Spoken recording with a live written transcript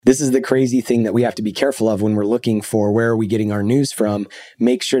This is the crazy thing that we have to be careful of when we're looking for where are we getting our news from.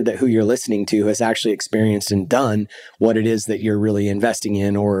 Make sure that who you're listening to has actually experienced and done what it is that you're really investing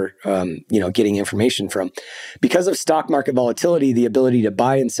in or getting information from. Because of stock market volatility, the ability to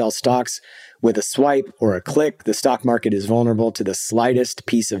buy and sell stocks with a swipe or a click, the stock market is vulnerable to the slightest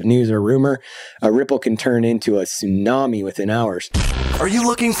piece of news or rumor. A ripple can turn into a tsunami within hours. Are you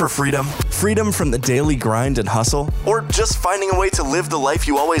looking for freedom? Freedom from the daily grind and hustle? Or just finding a way to live the life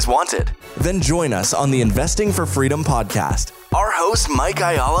you always wanted? Then join us on the Investing for Freedom podcast. Our host, Mike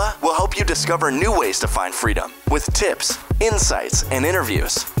Ayala, will help you discover new ways to find freedom with tips, insights, and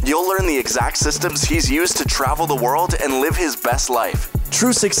interviews. You'll learn the exact systems he's used to travel the world and live his best life.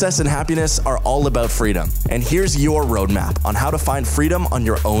 True success and happiness are all about freedom. And here's your roadmap on how to find freedom on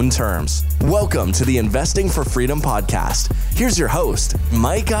your own terms. Welcome to the Investing for Freedom podcast. Here's your host,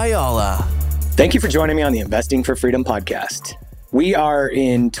 Mike Ayala. Thank you for joining me on the Investing for Freedom podcast. We are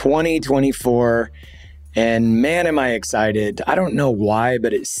in 2024, and man, am I excited. I don't know why,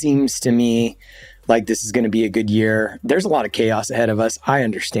 but it seems to me like this is going to be a good year. There's a lot of chaos ahead of us. I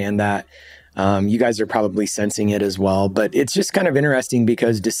understand that. You guys are probably sensing it as well, but it's just kind of interesting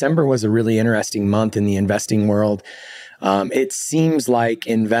because December was a really interesting month in the investing world. It seems like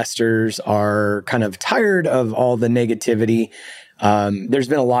investors are kind of tired of all the negativity. There's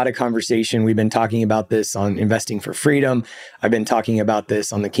been a lot of conversation. We've been talking about this on Investing for Freedom. I've been talking about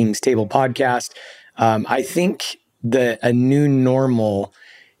this on the King's Table podcast. I think that a new normal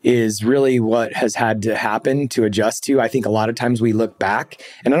is really what has had to happen to adjust to. I think a lot of times we look back,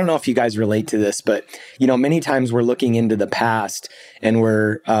 and I don't know if you guys relate to this, but many times we're looking into the past and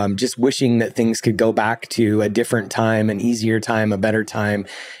we're just wishing that things could go back to a different time, an easier time, a better time.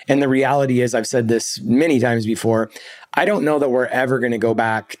 And the reality is, I've said this many times before, I don't know that we're ever going to go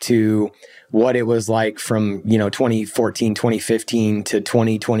back to what it was like from 2014, 2015 to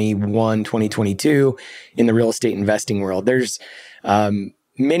 2021, 2022 in the real estate investing world. There's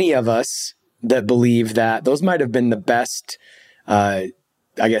many of us that believe that those might have been the best, 10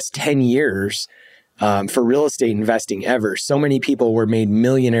 years for real estate investing ever. So many people were made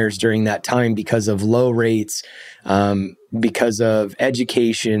millionaires during that time because of low rates, because of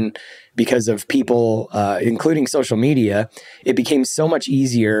education, because of people, including social media. It became so much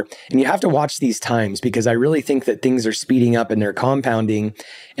easier. And you have to watch these times because I really think that things are speeding up and they're compounding.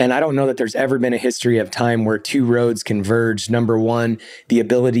 And I don't know that there's ever been a history of time where two roads converged. Number one, the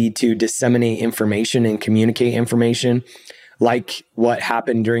ability to disseminate information and communicate information, like what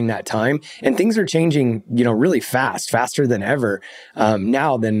happened during that time. And things are changing, really fast, faster than ever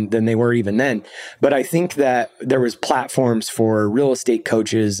now than they were even then. But I think that there was platforms for real estate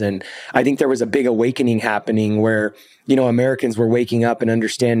coaches. And I think there was a big awakening happening where, Americans were waking up and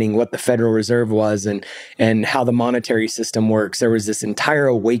understanding what the Federal Reserve was and how the monetary system works. There was this entire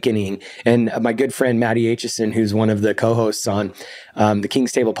awakening. And my good friend, Matty Aitchison, who's one of the co-hosts on the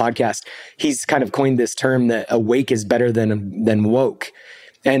King's Table podcast, he's kind of coined this term that awake is better than woke.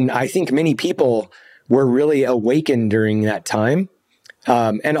 And I think many people were really awakened during that time.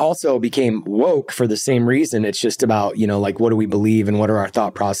 And also became woke for the same reason. It's just about, what do we believe and what are our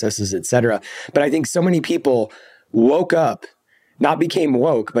thought processes, et cetera. But I think so many people woke up, not became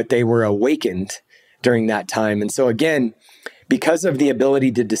woke, but they were awakened during that time. And so again, because of the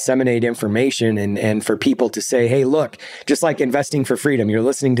ability to disseminate information and for people to say, hey, look, just like Investing for Freedom, you're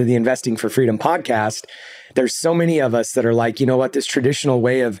listening to the Investing for Freedom podcast. There's so many of us that are like, this traditional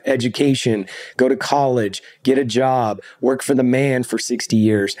way of education, go to college, get a job, work for the man for 60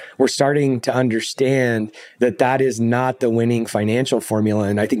 years. We're starting to understand that that is not the winning financial formula.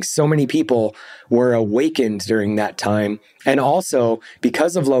 And I think so many people were awakened during that time. And also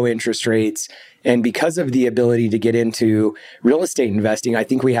because of low interest rates and because of the ability to get into real estate investing, I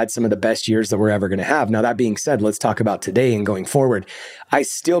think we had some of the best years that we're ever going to have. Now, that being said, let's talk about today and going forward. I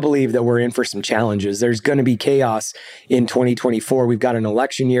still believe that we're in for some challenges. There's going to be chaos in 2024. We've got an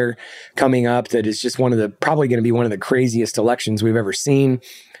election year coming up that is just probably going to be one of the craziest elections we've ever seen.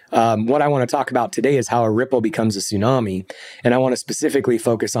 What I want to talk about today is how a ripple becomes a tsunami. And I want to specifically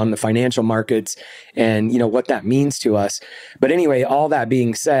focus on the financial markets and, what that means to us. But anyway, all that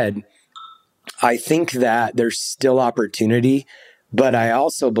being said, I think that there's still opportunity, but I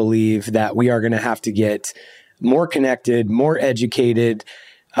also believe that we are going to have to get more connected, more educated.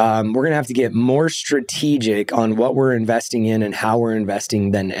 We're going to have to get more strategic on what we're investing in and how we're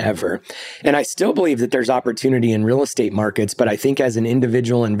investing than ever. And I still believe that there's opportunity in real estate markets, but I think as an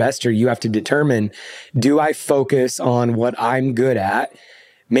individual investor, you have to determine, do I focus on what I'm good at,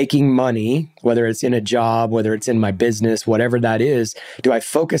 making money, whether it's in a job, whether it's in my business, whatever that is, do I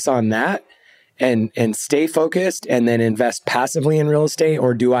focus on that? and stay focused and then invest passively in real estate?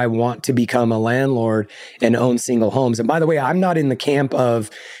 Or do I want to become a landlord and own single homes? And by the way, I'm not in the camp of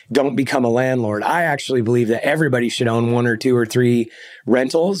don't become a landlord. I actually believe that everybody should own 1 or 2 or 3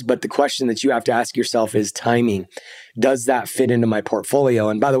 rentals. But the question that you have to ask yourself is timing. Does that fit into my portfolio?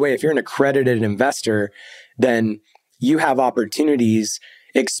 And by the way, if you're an accredited investor, then you have opportunities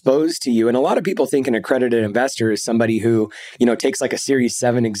exposed to you. And a lot of people think an accredited investor is somebody who, takes like a Series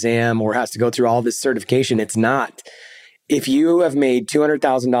 7 exam or has to go through all this certification. It's not. If you have made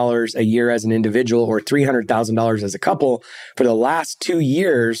 $200,000 a year as an individual or $300,000 as a couple for the last 2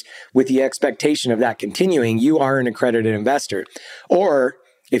 years with the expectation of that continuing, you are an accredited investor. Or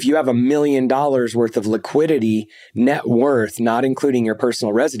if you have $1 million worth of liquidity, net worth, not including your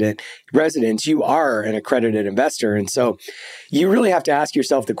personal residence, you are an accredited investor. And so you really have to ask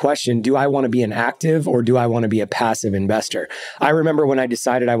yourself the question, do I want to be an active or do I want to be a passive investor? I remember when I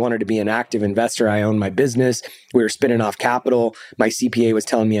decided I wanted to be an active investor, I owned my business. We were spinning off capital. My CPA was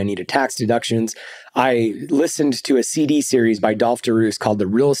telling me I needed tax deductions. I listened to a CD series by Dolph DeRoos called The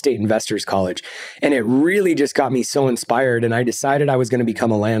Real Estate Investors College. And it really just got me so inspired. And I decided I was going to become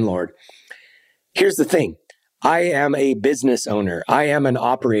a landlord. Here's the thing. I am a business owner. I am an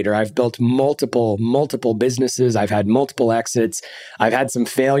operator. I've built multiple businesses. I've had multiple exits. I've had some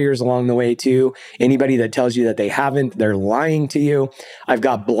failures along the way too. Anybody that tells you that they haven't, they're lying to you. I've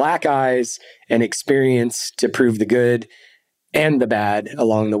got black eyes and experience to prove the good and the bad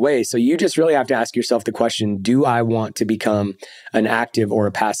along the way. So you just really have to ask yourself the question, do I want to become an active or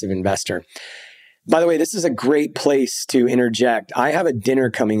a passive investor? By the way, this is a great place to interject. I have a dinner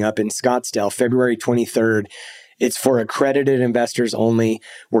coming up in Scottsdale, February 23rd. It's for accredited investors only.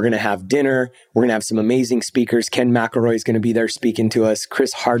 We're going to have dinner. We're going to have some amazing speakers. Ken McElroy is going to be there speaking to us.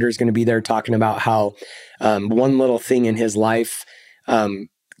 Chris Harder is going to be there talking about how one little thing in his life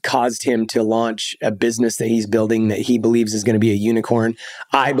caused him to launch a business that he's building that he believes is going to be a unicorn.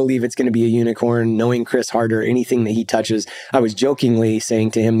 I believe it's going to be a unicorn. Knowing Chris Harder, anything that he touches, I was jokingly saying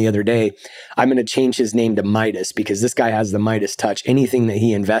to him the other day, I'm going to change his name to Midas because this guy has the Midas touch. Anything that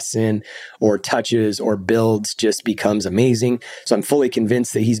he invests in or touches or builds just becomes amazing. So I'm fully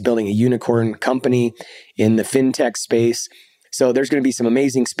convinced that he's building a unicorn company in the fintech space. So there's going to be some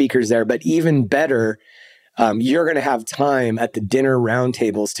amazing speakers there, but even better, you're going to have time at the dinner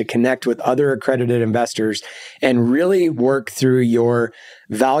roundtables to connect with other accredited investors and really work through your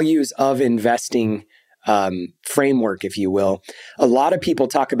values of investing framework, if you will. A lot of people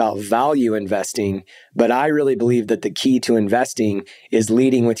talk about value investing, but I really believe that the key to investing is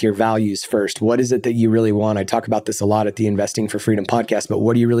leading with your values first. What is it that you really want? I talk about this a lot at the Investing for Freedom podcast, but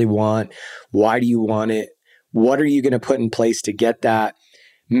what do you really want? Why do you want it? What are you going to put in place to get that?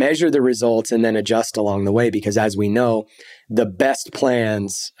 Measure the results and then adjust along the way. Because as we know, the best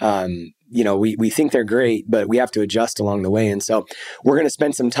plans, we think they're great, but we have to adjust along the way. And so we're going to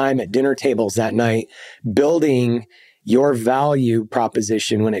spend some time at dinner tables that night building your value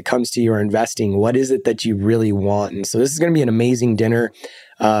proposition when it comes to your investing. What is it that you really want? And so this is going to be an amazing dinner.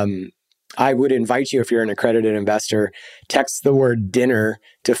 I would invite you, if you're an accredited investor, text the word dinner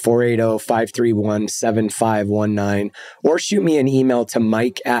to 480-531-7519, or shoot me an email to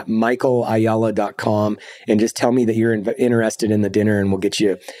mike@michaelayala.com and just tell me that you're interested in the dinner, and we'll get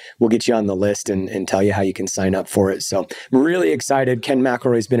you on the list and tell you how you can sign up for it. So I'm really excited. Ken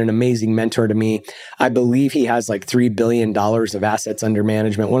McElroy's been an amazing mentor to me. I believe he has like $3 billion of assets under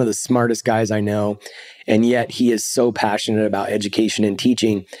management, one of the smartest guys I know. And yet he is so passionate about education and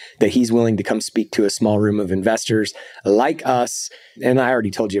teaching that he's willing to come speak to a small room of investors like us. And I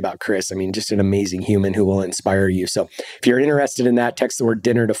already told you about Chris. I mean, just an amazing human who will inspire you. So if you're interested in that, text the word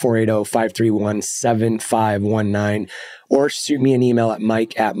dinner to 480-531-7519 or shoot me an email at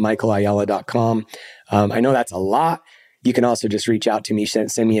mike@michaelayala.com. I know that's a lot. You can also just reach out to me,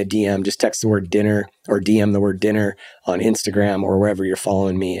 send me a DM, just text the word dinner or DM the word dinner on Instagram or wherever you're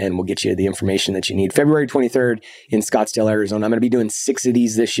following me, and we'll get you the information that you need. February 23rd in Scottsdale, Arizona. I'm going to be doing 6 of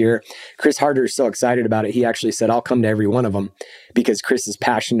these this year. Chris Harder is so excited about it. He actually said, I'll come to every one of them because Chris is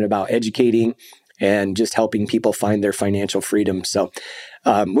passionate about educating and just helping people find their financial freedom. So,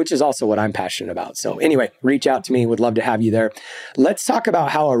 which is also what I'm passionate about. So anyway, reach out to me. Would love to have you there. Let's talk about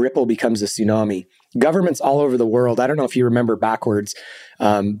how a ripple becomes a tsunami. Governments all over the world, I don't know if you remember backwards,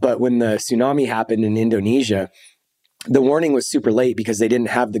 but when the tsunami happened in Indonesia, the warning was super late because they didn't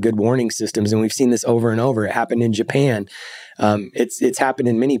have the good warning systems. And we've seen this over and over. It happened in Japan. It's happened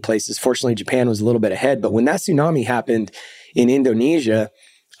in many places. Fortunately, Japan was a little bit ahead. But when that tsunami happened in Indonesia,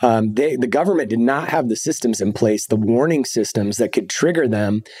 The government did not have the systems in place, the warning systems that could trigger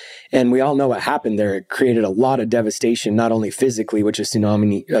them. And we all know what happened there. It created a lot of devastation, not only physically, which a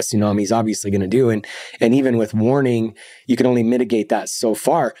tsunami is obviously going to do. And even with warning, you can only mitigate that so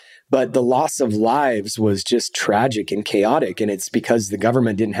far. But the loss of lives was just tragic and chaotic. And it's because the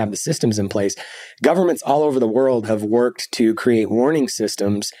government didn't have the systems in place. Governments all over the world have worked to create warning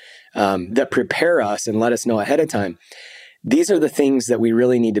systems that prepare us and let us know ahead of time. These are the things that we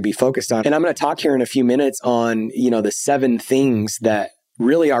really need to be focused on. And I'm going to talk here in a few minutes on, the 7 things that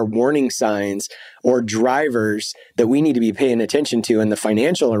really are warning signs or drivers that we need to be paying attention to in the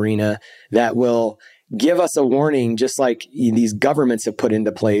financial arena that will give us a warning, just like these governments have put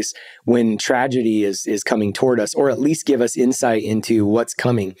into place when tragedy is coming toward us, or at least give us insight into what's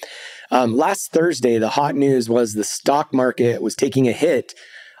coming. Last Thursday, the hot news was the stock market was taking a hit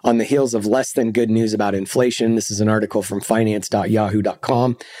on the heels of less than good news about inflation. This is an article from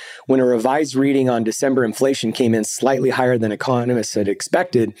finance.yahoo.com. When a revised reading on December inflation came in slightly higher than economists had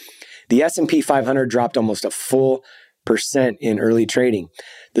expected, the S&P 500 dropped almost a full % in early trading.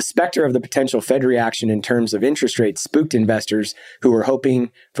 The specter of the potential Fed reaction in terms of interest rates spooked investors who were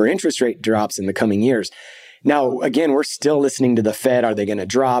hoping for interest rate drops in the coming years. Now, again, we're still listening to the Fed. Are they going to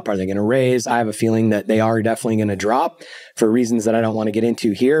drop? Are they going to raise? I have a feeling that they are definitely going to drop for reasons that I don't want to get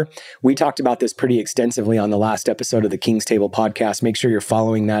into here. We talked about this pretty extensively on the last episode of the King's Table podcast. Make sure you're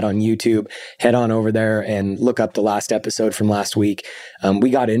following that on YouTube. Head on over there and look up the last episode from last week.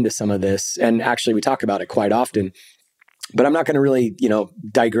 We got into some of this, and actually we talk about it quite often. But I'm not going to really,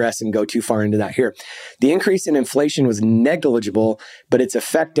 digress and go too far into that here. The increase in inflation was negligible, but its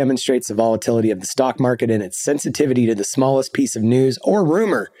effect demonstrates the volatility of the stock market and its sensitivity to the smallest piece of news or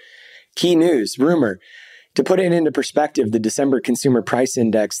rumor. Key news, rumor. To put it into perspective, the December Consumer Price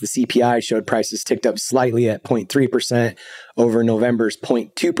Index, the CPI, showed prices ticked up slightly at 0.3% over November's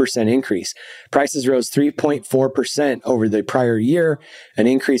 0.2% increase. Prices rose 3.4% over the prior year, an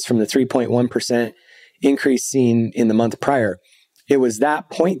increase from the 3.1% increase seen in the month prior. It was that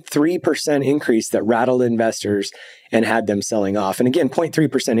 0.3% increase that rattled investors and had them selling off. And again,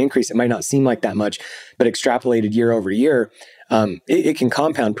 0.3% increase, it might not seem like that much, but extrapolated year over year, it can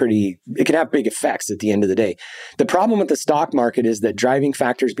compound it can have big effects at the end of the day. The problem with the stock market is that driving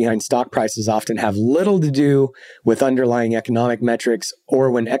factors behind stock prices often have little to do with underlying economic metrics, or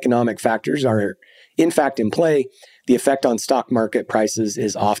when economic factors are in fact in play, the effect on stock market prices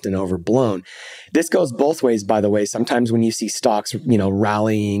is often overblown. This goes both ways, by the way. Sometimes when you see stocks,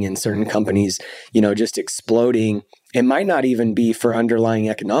 rallying and certain companies, just exploding, it might not even be for underlying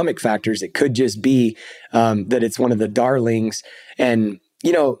economic factors. It could just be that it's one of the darlings. And,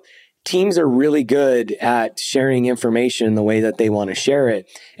 teams are really good at sharing information the way that they want to share it.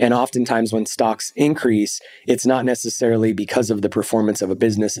 And oftentimes when stocks increase, it's not necessarily because of the performance of a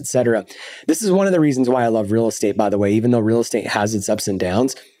business, et cetera. This is one of the reasons why I love real estate, by the way. Even though real estate has its ups and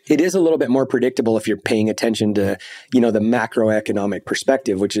downs, it is a little bit more predictable if you're paying attention to, the macroeconomic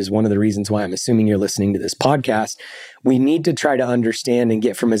perspective, which is one of the reasons why I'm assuming you're listening to this podcast. We need to try to understand and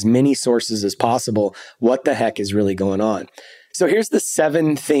get from as many sources as possible what the heck is really going on. So here's the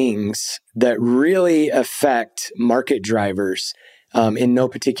 7 things that really affect market drivers in no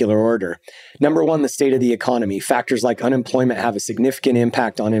particular order. Number 1, the state of the economy. Factors like unemployment have a significant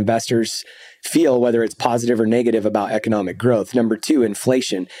impact on investors' feel whether it's positive or negative about economic growth. Number 2,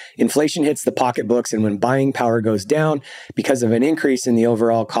 inflation. Inflation hits the pocketbooks, and when buying power goes down because of an increase in the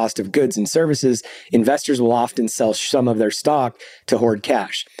overall cost of goods and services, investors will often sell some of their stock to hoard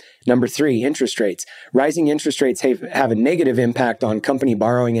cash. Number 3, interest rates. Rising interest rates have a negative impact on company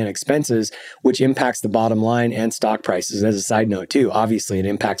borrowing and expenses, which impacts the bottom line and stock prices. As a side note, too, obviously it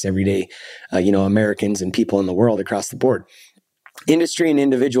impacts everyday, Americans and people in the world across the board. Industry and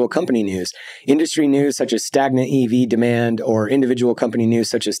individual company news. Industry news such as stagnant EV demand, or individual company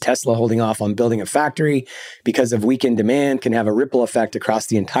news such as Tesla holding off on building a factory because of weakened demand, can have a ripple effect across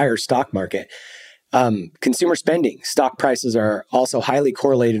the entire stock market. Consumer spending. Stock prices are also highly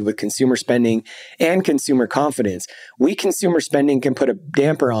correlated with consumer spending and consumer confidence. Weak consumer spending can put a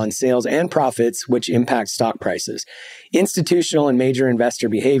damper on sales and profits, which impacts stock prices. Institutional and major investor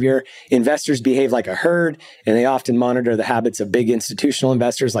behavior. Investors behave like a herd, and they often monitor the habits of big institutional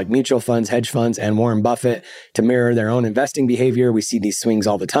investors like mutual funds, hedge funds, and Warren Buffett to mirror their own investing behavior. We see these swings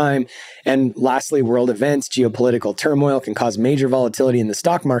all the time. And lastly, world events. Geopolitical turmoil can cause major volatility in the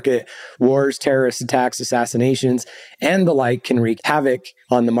stock market. Wars, terrorist attacks, assassinations, and the like can wreak havoc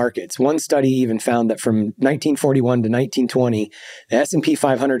on the markets. One study even found that from 1941 to 1920, the S&P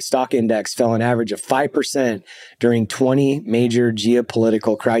 500 stock index fell an average of 5% during 20 major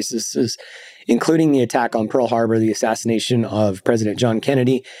geopolitical crises. including the attack on Pearl Harbor, the assassination of President John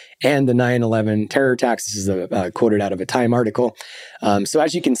Kennedy, and the 9/11 terror attacks. This is quoted out of a Time article. So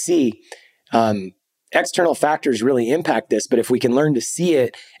as you can see, external factors really impact this, but if we can learn to see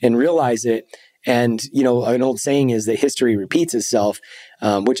it and realize it, and, you know, an old saying is that history repeats itself,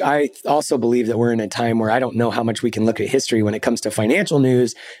 which I also believe that we're in a time where I don't know how much we can look at history when it comes to financial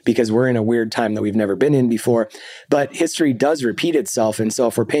news, because we're in a weird time that we've never been in before. But history does repeat itself. And so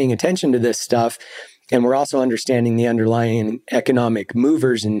if we're paying attention to this stuff, and we're also understanding the underlying economic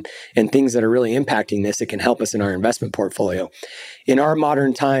movers and things that are really impacting this, it can help us in our investment portfolio. In our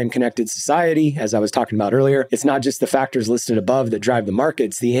modern time connected society, as I was talking about earlier, it's not just the factors listed above that drive the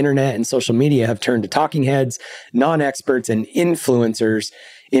markets. The internet and social media have turned to talking heads, non-experts, and influencers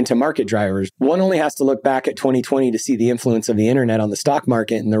into market drivers. One only has to look back at 2020 to see the influence of the internet on the stock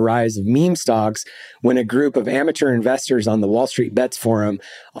market and the rise of meme stocks when a group of amateur investors on the Wall Street Bets forum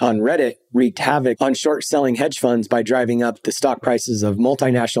on Reddit wreaked havoc on short-selling hedge funds by driving up the stock prices of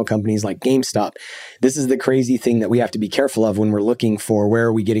multinational companies like GameStop. This is the crazy thing that we have to be careful of when we're looking for where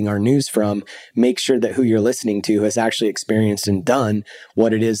are we getting our news from. Make sure that who you're listening to has actually experienced and done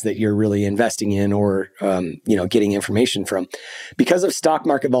what it is that you're really investing in or getting information from. Because of stock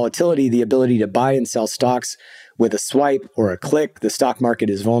market volatility, the ability to buy and sell stocks with a swipe or a click, the stock market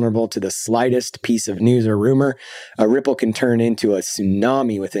is vulnerable to the slightest piece of news or rumor. A ripple can turn into a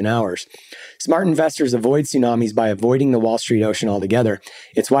tsunami within hours. Smart investors avoid tsunamis by avoiding the Wall Street ocean altogether.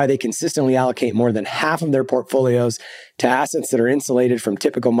 It's why they consistently allocate more than half of their portfolios to assets that are insulated from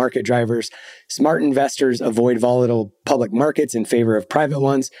typical market drivers. Smart investors avoid volatile public markets in favor of private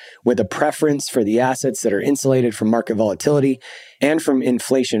ones, with a preference for the assets that are insulated from market volatility and from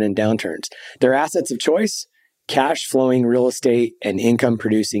inflation and downturns. Their assets of choice: cash flowing real estate and income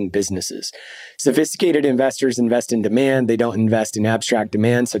producing businesses. Sophisticated investors invest in demand. They don't invest in abstract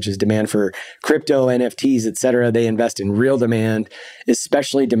demand, such as demand for crypto, NFTs, etc. They invest in real demand,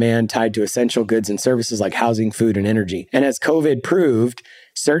 especially demand tied to essential goods and services like housing, food, and energy. And as COVID proved,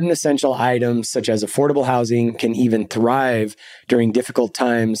 certain essential items such as affordable housing can even thrive during difficult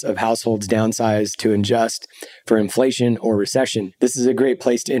times of households downsized to adjust for inflation or recession. This is a great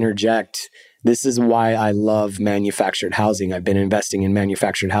place to interject. This is why I love manufactured housing. I've been investing in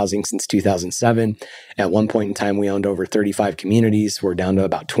manufactured housing since 2007. At one point in time, we owned over 35 communities. We're down to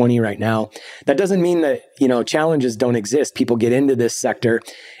about 20 right now. That doesn't mean that, challenges don't exist. People get into this sector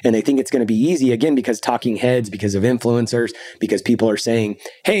and they think it's going to be easy, again, because talking heads, because of influencers, because people are saying,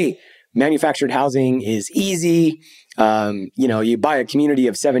 hey, manufactured housing is easy. You buy a community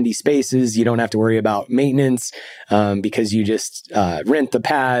of 70 spaces, you don't have to worry about maintenance because you just rent the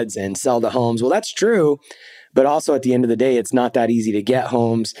pads and sell the homes. Well, that's true. But also at the end of the day, it's not that easy to get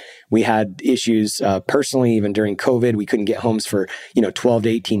homes. We had issues personally, even during COVID. We couldn't get homes for 12 to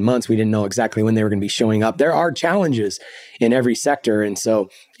 18 months. We didn't know exactly when they were going to be showing up. There are challenges in every sector. And so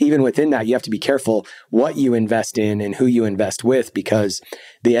even within that, you have to be careful what you invest in and who you invest with, because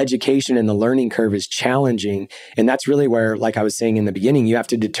the education and the learning curve is challenging. And that's really where, like I was saying in the beginning, you have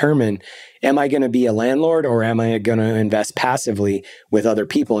to determine, am I going to be a landlord or am I going to invest passively with other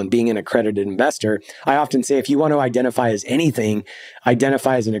people? And being an accredited investor, I often say, if you want to identify as anything,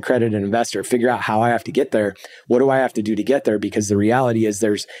 identify as an accredited investor. Figure out how I have to get there. What do I have to do to get there? Because the reality is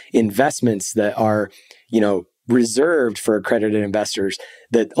there's investments that are, reserved for accredited investors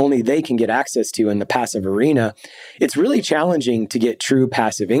that only they can get access to in the passive arena. It's really challenging to get true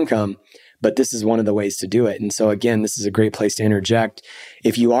passive income, but this is one of the ways to do it. And so again, this is a great place to interject.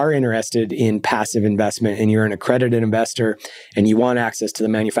 If you are interested in passive investment and you're an accredited investor and you want access to the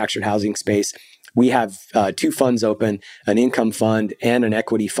manufactured housing space, we have two funds open, an income fund and an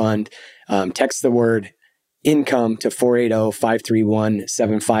equity fund. Text the word income to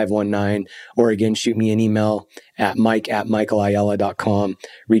 480-531-7519, or again, shoot me an email at mike@michaeliella.com.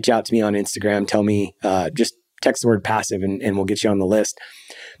 Reach out to me on Instagram. Tell me, just text the word passive and we'll get you on the list.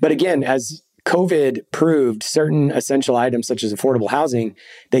 But again, as COVID proved, certain essential items such as affordable housing,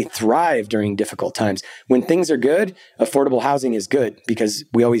 they thrive during difficult times. When things are good, affordable housing is good because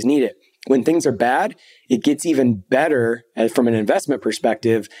we always need it. When things are bad, it gets even better from an investment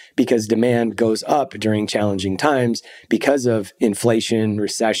perspective because demand goes up during challenging times because of inflation,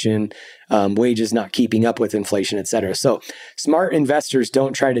 recession, wages not keeping up with inflation, et cetera. So smart investors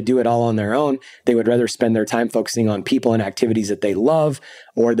don't try to do it all on their own. They would rather spend their time focusing on people and activities that they love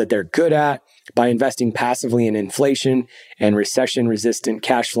or that they're good at. By investing passively in inflation and recession-resistant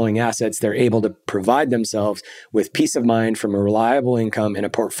cash-flowing assets, they're able to provide themselves with peace of mind from a reliable income and a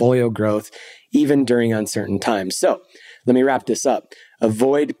portfolio growth, even during uncertain times. So let me wrap this up.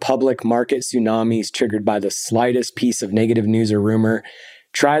 Avoid public market tsunamis triggered by the slightest piece of negative news or rumor.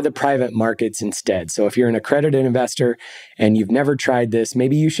 try the private markets instead. So if you're an accredited investor and you've never tried this,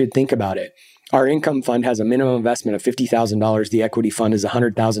 maybe you should think about it. Our income fund has a minimum investment of $50,000. The equity fund is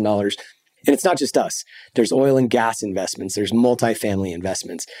 $100,000. And it's not just us. There's oil and gas investments. There's multifamily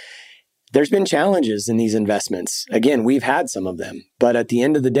investments. There's been challenges in these investments. Again, we've had some of them, but at the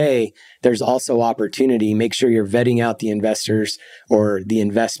end of the day, there's also opportunity. Make sure you're vetting out the investors or the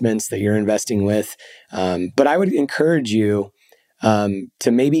investments that you're investing with. But I would encourage you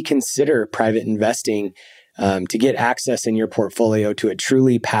to maybe consider private investing to get access in your portfolio to a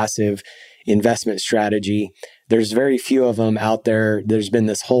truly passive investment strategy. There's very few of them out there. There's been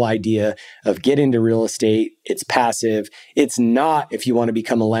this whole idea of get into real estate. It's passive. It's not if you want to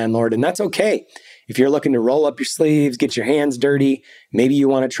become a landlord, and that's okay. If you're looking to roll up your sleeves, get your hands dirty, maybe you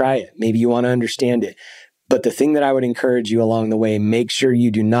want to try it. Maybe you want to understand it. But the thing that I would encourage you along the way, make sure you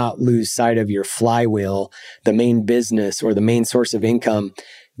do not lose sight of your flywheel, the main business or the main source of income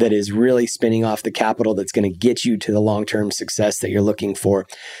that is really spinning off the capital that's going to get you to the long-term success that you're looking for.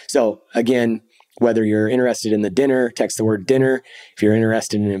 So again, whether you're interested in the dinner, text the word dinner. If you're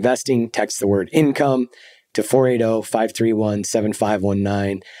interested in investing, text the word income to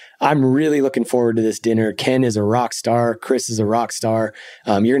 480-531-7519. I'm really looking forward to this dinner. Ken is a rock star. Chris is a rock star.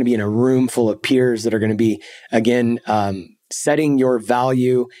 You're going to be in a room full of peers that are going to be, again, setting your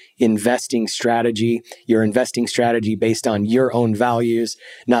value investing strategy, your investing strategy based on your own values,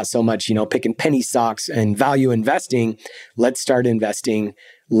 not so much, picking penny stocks and value investing. Let's start investing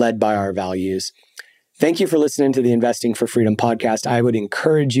led by our values. Thank you for listening to the Investing for Freedom podcast. I would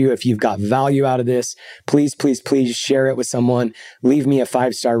encourage you, if you've got value out of this, please, please, please share it with someone. Leave me a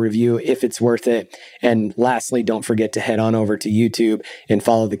 5-star review if it's worth it. And lastly, don't forget to head on over to YouTube and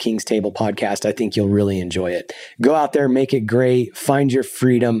follow the King's Table podcast. I think you'll really enjoy it. Go out there, make it great. Find your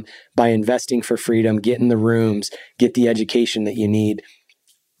freedom by investing for freedom. Get in the rooms, get the education that you need.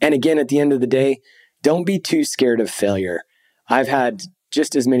 And again, at the end of the day, don't be too scared of failure. I've had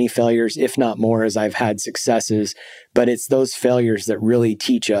just as many failures, if not more, as I've had successes. But it's those failures that really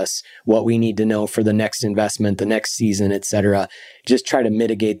teach us what we need to know for the next investment, the next season, etc. Just try to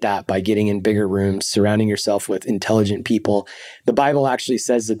mitigate that by getting in bigger rooms, surrounding yourself with intelligent people. The Bible actually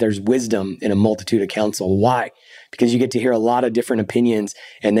says that there's wisdom in a multitude of counsel. Why? Because you get to hear a lot of different opinions,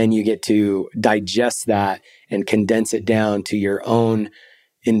 and then you get to digest that and condense it down to your own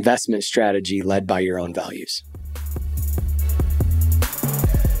investment strategy led by your own values.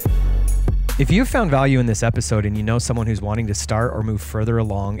 If you've found value in this episode and you know someone who's wanting to start or move further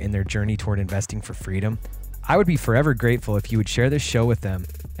along in their journey toward investing for freedom, I would be forever grateful if you would share this show with them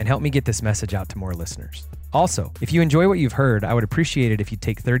and help me get this message out to more listeners. Also, if you enjoy what you've heard, I would appreciate it if you'd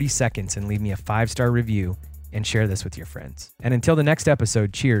take 30 seconds and leave me a 5-star review and share this with your friends. And until the next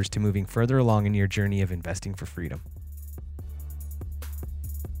episode, cheers to moving further along in your journey of investing for freedom.